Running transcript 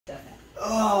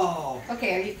Oh.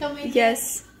 Okay, are you filming?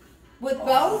 Yes. With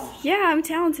both? Yeah, I'm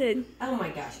talented. Oh my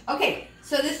gosh. Okay,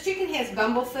 so this chicken has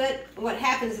bumblefoot. What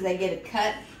happens is they get a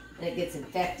cut and it gets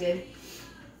infected.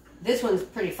 This one's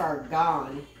pretty far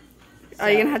gone. So, Are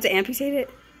you gonna have to amputate it?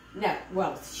 no,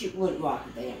 well, she wouldn't walk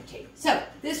if they amputate. So,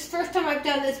 this is the first time I've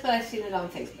done this, but I've seen it on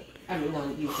Facebook. I mean,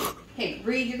 on YouTube. Hey,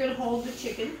 Reed, you're going to hold the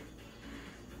chicken.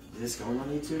 Is this going on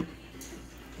YouTube?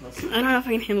 I don't know if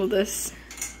I can handle this.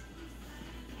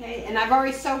 Okay, and I've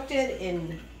already soaked it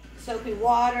in soapy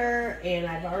water, and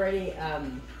I've already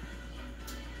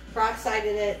peroxided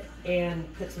it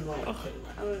and put some oil.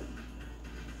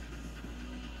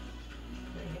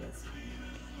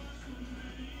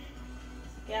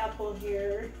 Scalpel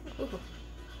here.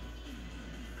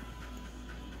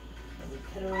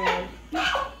 Cut around.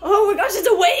 Oh my gosh, it's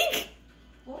awake!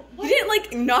 What? You didn't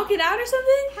like knock it out or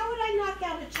something? How would I knock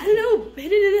out a chicken? I don't know,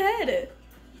 hit it in the head.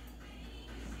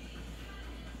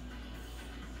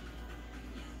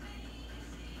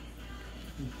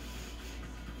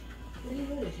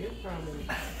 What is your problem?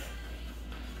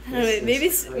 I don't know, maybe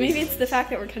it's the fact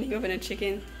that we're cutting open a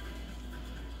chicken.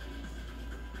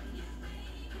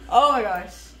 Oh my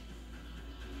gosh.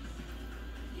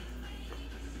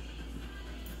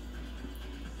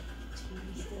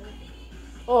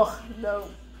 Oh no.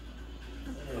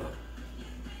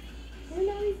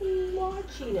 You're not even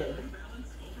watching it.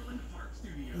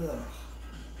 Ugh.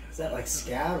 Is that like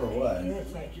scab or what? Yeah,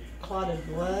 it's like clotted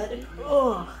blood.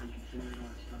 Oh.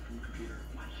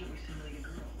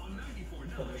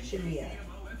 Oh, there should be a.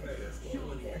 There it is,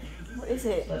 in there. What is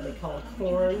it? What they call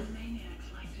corn.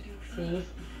 See?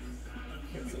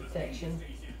 It's infection.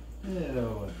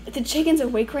 Ew. The chicken's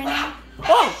awake right now?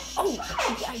 Oh!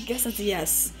 Oh! I guess that's a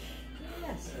yes.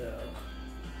 Yes. Ew.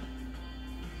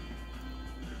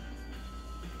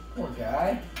 Poor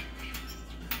guy.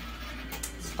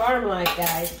 It's farm life,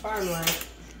 guys. Farm life.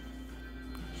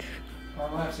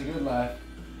 Farm life's a good life.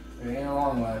 It ain't a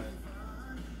long life.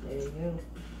 There you go.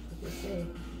 What they say.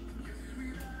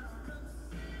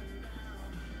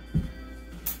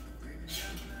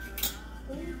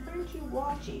 Aren't you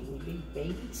watching, you big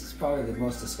baby? This is probably the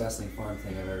most disgusting farm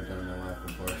thing I've ever done in my life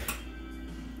before.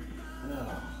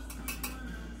 Oh.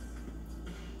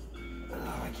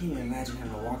 Oh, I can't even imagine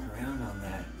having to walk around on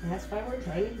that. That's why we're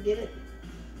trying to get it.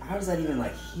 How does that even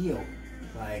like heal?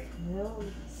 Like, Well,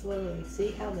 slowly.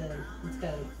 See how it's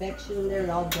got infection in there, it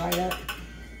all dried up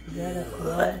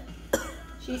blood.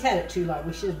 She's had it too long.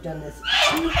 We should have done this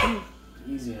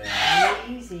easy now.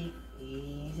 easy,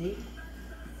 easy.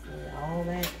 And all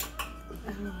that.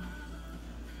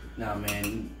 No,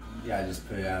 man, you gotta just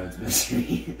put it out of its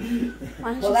misery.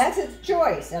 Well, that's its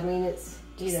choice. I mean, it's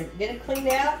either get it cleaned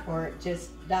out or it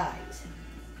just dies.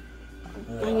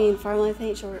 I mean, farm life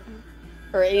ain't short.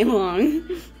 Or ain't long.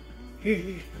 Yeah.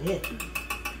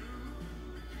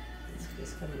 It's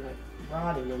just kind of like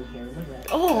rotting in here. Look at that.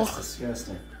 Oh! That's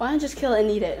disgusting. Why don't you just kill it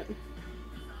and eat it?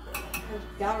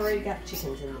 I've already got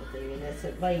chickens in the thing, and it's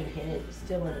at laying hen. It's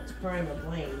still in its prime of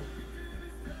laying.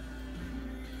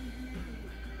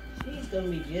 She's gonna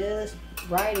be just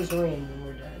right as rain when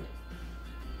we're done.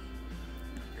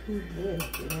 Yeah,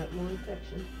 we have more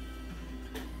infection.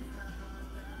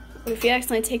 What if you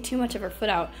accidentally take too much of her foot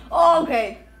out? Oh,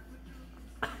 okay.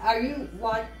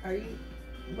 What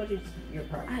is your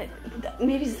problem?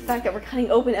 Maybe it's the fact that we're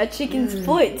cutting open a chicken's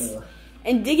foot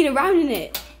and digging around in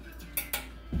it.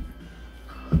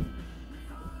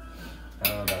 I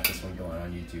don't know about this one going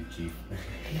on YouTube, Chief.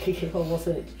 Well, we'll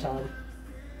send it to Tom.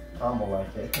 Tom will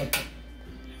like it.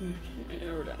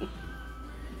 Yeah, we're done.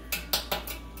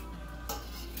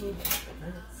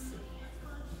 Let's see.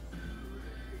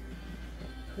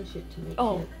 Push it to me.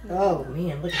 Oh. Oh,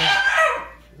 man, look at that.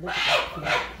 Look at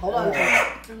that. Hold on.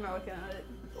 I'm not looking at it.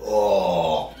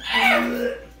 Oh!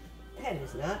 That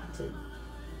is not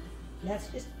that's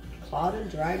just clotted,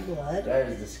 dry blood. That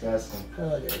is disgusting.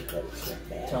 Oh, there you go. It's not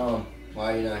bad. Tom,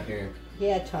 why are you not here?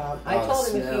 Yeah, Tom. I told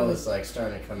him if he the smell was... is like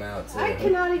starting to come out too. I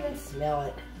cannot even smell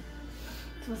it.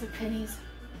 Those are pennies.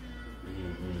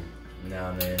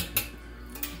 No, man.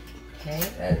 Okay,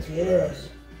 That's good. gross.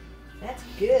 That's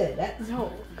good. That's...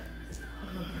 No.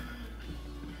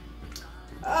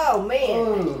 Oh, man.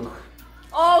 Ooh.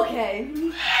 Okay.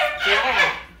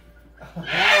 Yeah.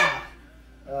 Yeah.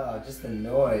 Oh, just the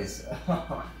noise.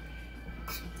 That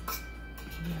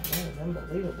is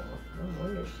unbelievable. No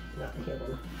wonder she's not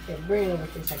healing. Okay, bring it over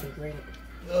for a second. Bring it.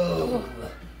 Oh.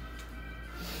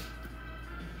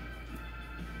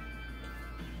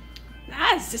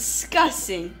 That's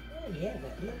disgusting. Oh, yeah,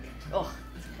 but look. Oh,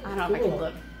 I don't know if I can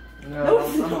look. No,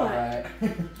 it's I'm not. alright.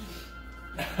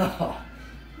 Oh,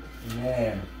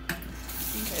 man.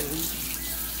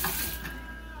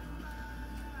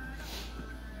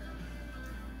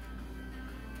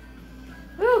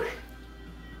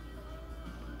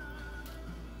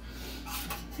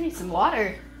 need some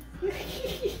water.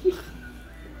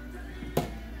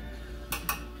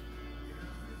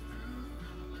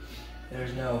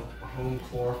 There's no home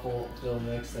chlorophyll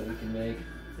mix that we can make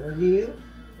For you?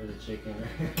 for the chicken.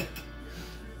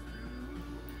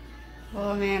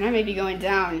 Oh man, I may be going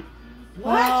down.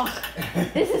 What? Oh,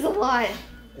 this is a lot.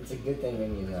 It's a good thing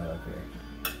Minnie's not up here.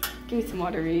 Give me some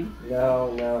water, Reed.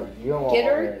 No, you don't want Get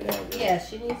her? water right now. Yes,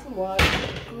 she needs some water.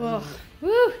 Whoa.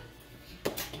 Woo.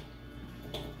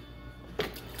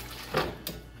 Alright,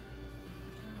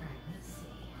 let's see.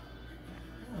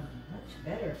 Oh, much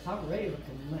better. It's already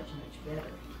looking much better.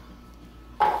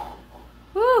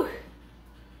 Woo. Oh,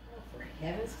 for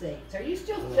heaven's sakes. Are you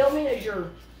still filming as you're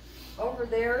over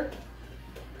there?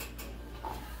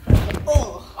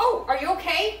 Oh, are you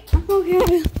okay? I'm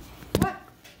okay. What?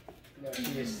 No, she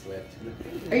just slipped.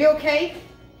 Are you okay?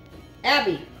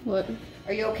 Abby, What?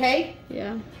 are you okay?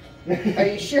 Yeah. Are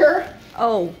you sure?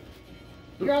 Oh.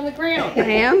 You're on the ground. I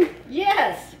am?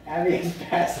 Yes. Abby is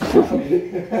passed out.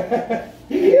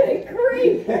 Good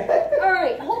grief. All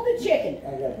right, hold the chicken.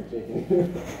 I got the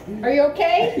chicken. Are you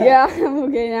okay? Yeah, I'm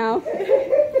okay now.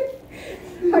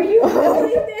 Are you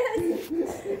filming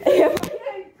this? Yeah.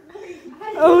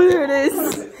 Oh, there it is.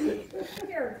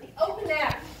 Here, open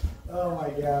that. Oh my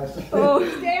gosh. Oh.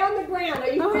 Stay on the ground. Are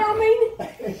you filming?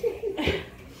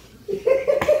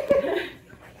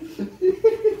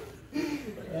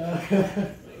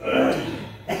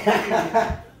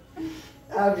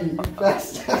 Abby, you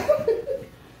passed out.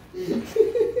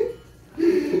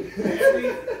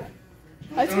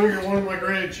 I Oh, you're one of my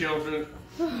grandchildren.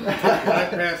 I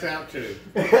pass out too.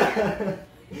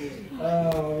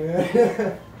 Oh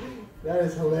man. That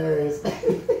is hilarious.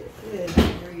 Good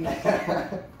grief.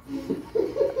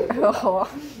 Oh.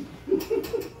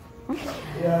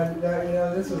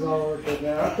 Yeah, this was all worth it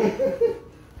now.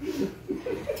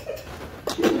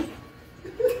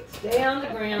 Stay on the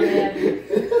ground, Abby.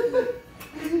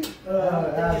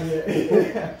 Abby.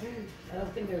 I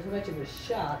don't think there's much of a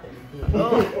shot that you did.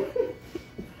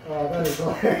 Oh, that is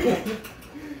hilarious.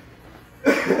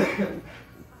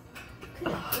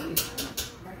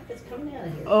 It's coming out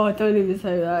of here. Oh, don't even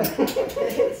say that.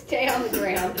 Stay on the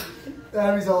ground.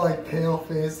 Abby's all like pale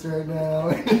faced right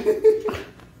now.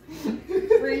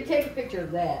 Bree, take a picture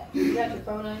of that. You got your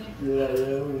phone on you?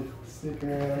 Yeah, stick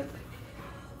around.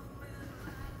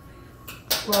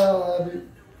 Smile, Abby.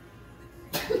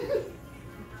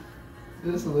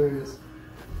 This is hilarious.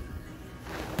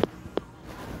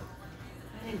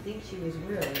 I didn't think she was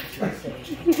real.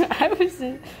 She said. I was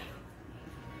in...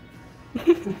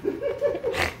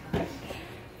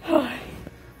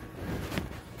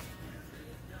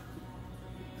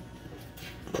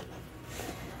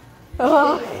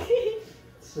 Oh.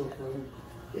 So funny.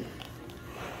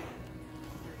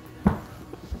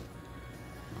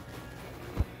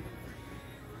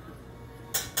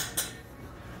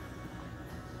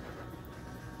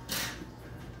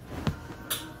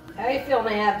 How you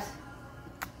feeling, Abs?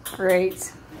 Great.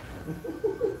 It's the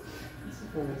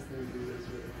funniest thing to do this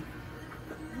with.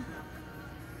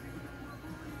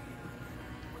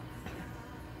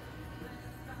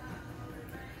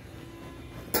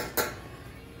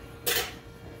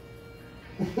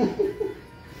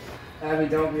 Abby,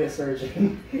 don't be a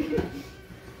surgeon.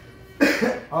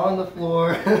 On the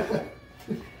floor.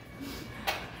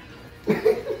 Do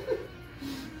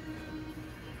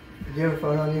you have a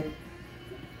phone on you?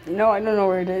 No, I don't know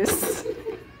where it is.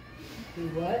 Do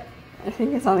what? I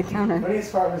think it's on the counter.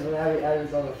 Funniest part was when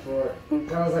Abby's on the floor.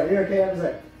 And I was like, you okay? I was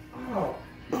like, oh,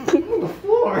 I'm on the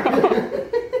floor.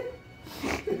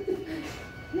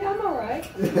 Yeah, I'm all right.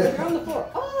 You're on the floor.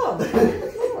 Oh, you're on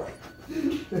the floor.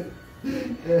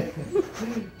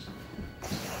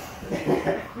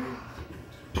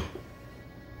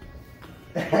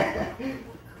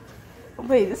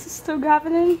 Wait, this is still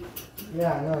happening?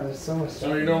 Yeah, I know, there's so much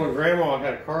stuff. So you know when Grandma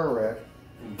had a car wreck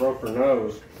and broke her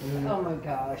nose, Oh my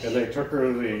gosh. and they took her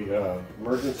to the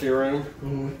emergency room,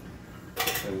 Mhm.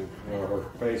 and her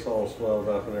face all swelled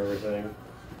up and everything.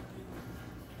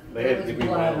 They There had to was be in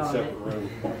blood a on separate room.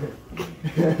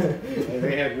 And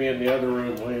they had me in the other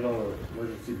room laying on an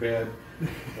emergency bed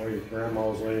while your grandma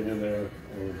was laying in there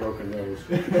with a broken nose.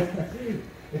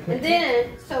 And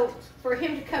then, so for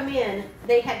him to come in,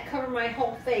 they had covered my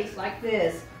whole face like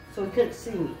this, so he couldn't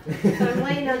see me. So I'm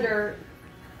laying under.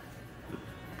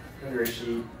 Under a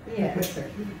sheet. Yeah.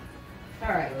 All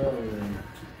right. Oh,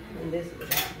 And this is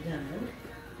about done.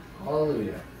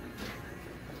 hallelujah.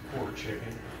 Poor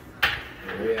chicken.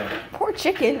 Oh, yeah. Poor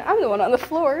chicken. I'm the one on the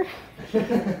floor.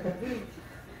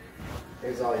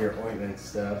 Here's all your ointment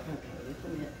stuff. Okay, just a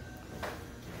minute.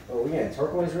 Oh, we gonna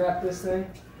turquoise wrap this thing?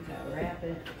 We gotta wrap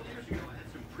it.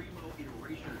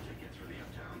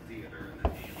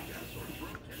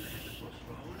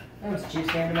 When's the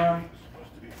Chiefs game tomorrow?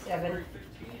 7.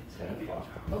 7 o'clock.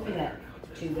 Open that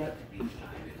tube up.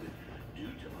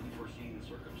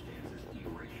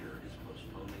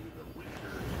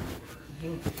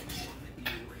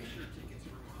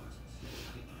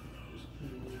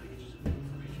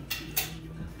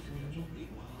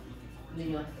 Then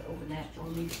you'll have to open that for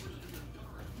me.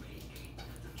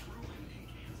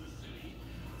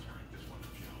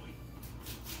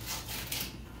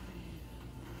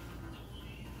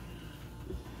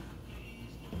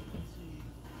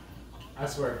 I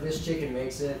swear, if this chicken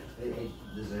makes it, it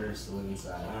deserves to live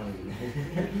inside. I don't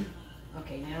even.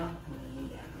 Okay, now I'm gonna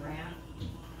need that wrap.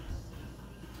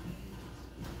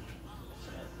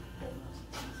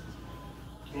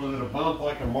 Was it a bump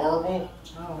like a marble?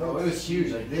 Oh, it was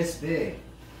huge, like this big.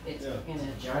 It's Yeah. in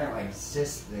a Giant, like,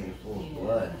 cyst thing full of Yeah.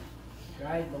 blood.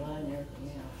 dried blood and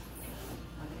everything else.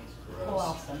 Okay, Gross. pull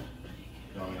off some.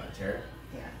 Don't you tear it?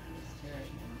 Yeah, just tear it.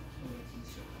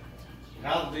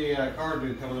 How'd the car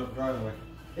do coming up the driveway?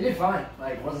 It did fine.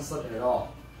 Like, wasn't slipping at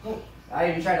all. Cool. I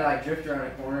even tried to, like, drift around a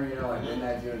corner, you know, like, didn't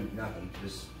that doing nothing.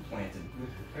 Just planted.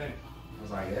 Okay. I was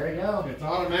like, there you go. It's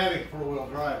automatic four-wheel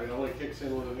drive. It only kicks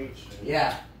in with an each.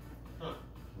 Yeah. Huh.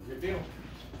 Good deal.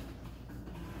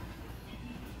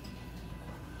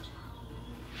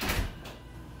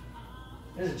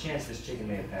 There's a chance this chicken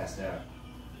may have passed out.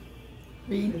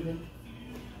 Reed.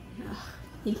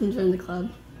 He can join the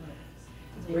club.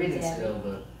 Breathing still,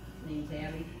 but. Name's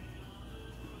Abby.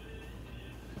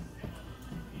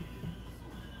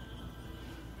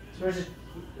 So is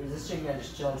this chicken gonna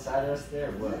just chill inside of us there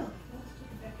or what? Yeah, let's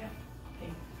take it back out.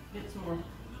 Okay, get some more. Oh,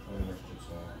 there's just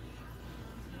one.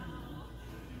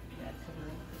 Gotta cover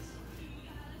up this.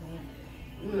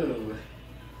 Man, Ooh.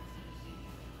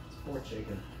 It's poor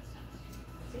chicken.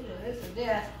 it's either this or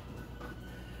death.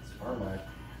 It's farm life.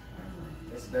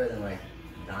 It's better than like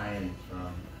dying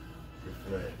from your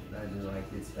foot. Imagine like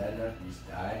it's bad enough you just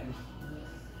die.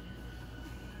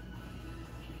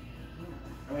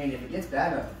 I mean, if it gets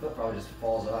bad enough, the foot probably just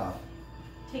falls off.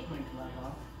 Take my glove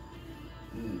off.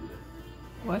 Ooh.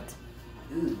 What?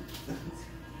 Ooh.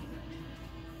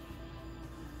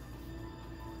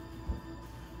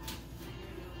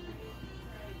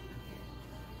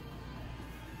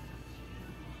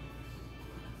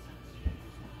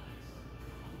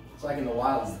 It's like in the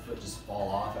wild, does the foot just fall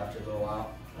off after a little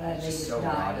while? They It's just so die.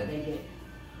 rotted. They get,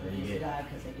 Or they you just get die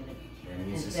because they get your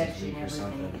immune system's infection weak and or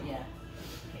something. everything. Yeah.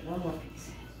 Okay, one more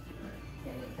piece.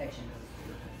 Yeah, the infection goes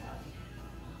through the body.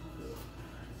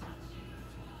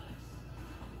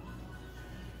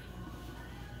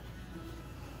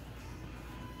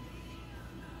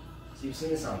 So you've seen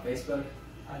this on Facebook?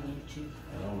 On YouTube.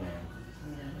 Oh man.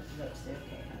 Yeah, this is upstairs.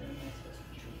 Okay, how am I supposed to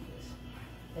treat this?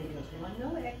 They goes, well, I'm no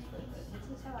expert, but this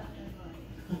is how I've done mine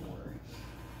before.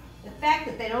 The fact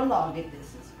that they don't all get this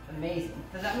is amazing.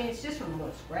 Because, I mean, it's just from a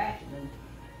little scratch and then,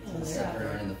 you know, It's they're out stuck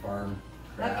around there. in the farm.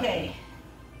 crap. Okay.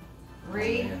 Oh,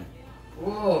 Reed, man.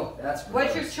 Whoa, that's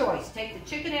what's your gross. choice? Take the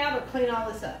chicken out or clean all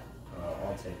this up? Oh,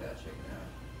 I'll take that chicken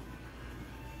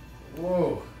out.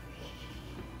 Whoa.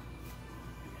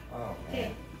 Oh man.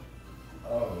 Okay.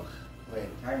 Oh. Wait,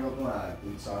 can I go put my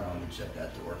boots on? I'm gonna shut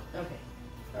that door. Okay.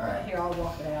 Alright. Here, I'll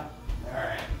walk it out.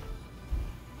 Alright.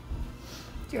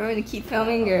 Do you want me to keep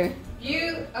filming or?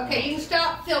 Okay, you can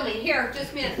stop filming. Here,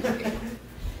 just a minute.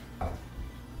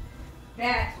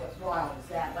 That's what's wild, is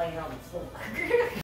that laying on the floor.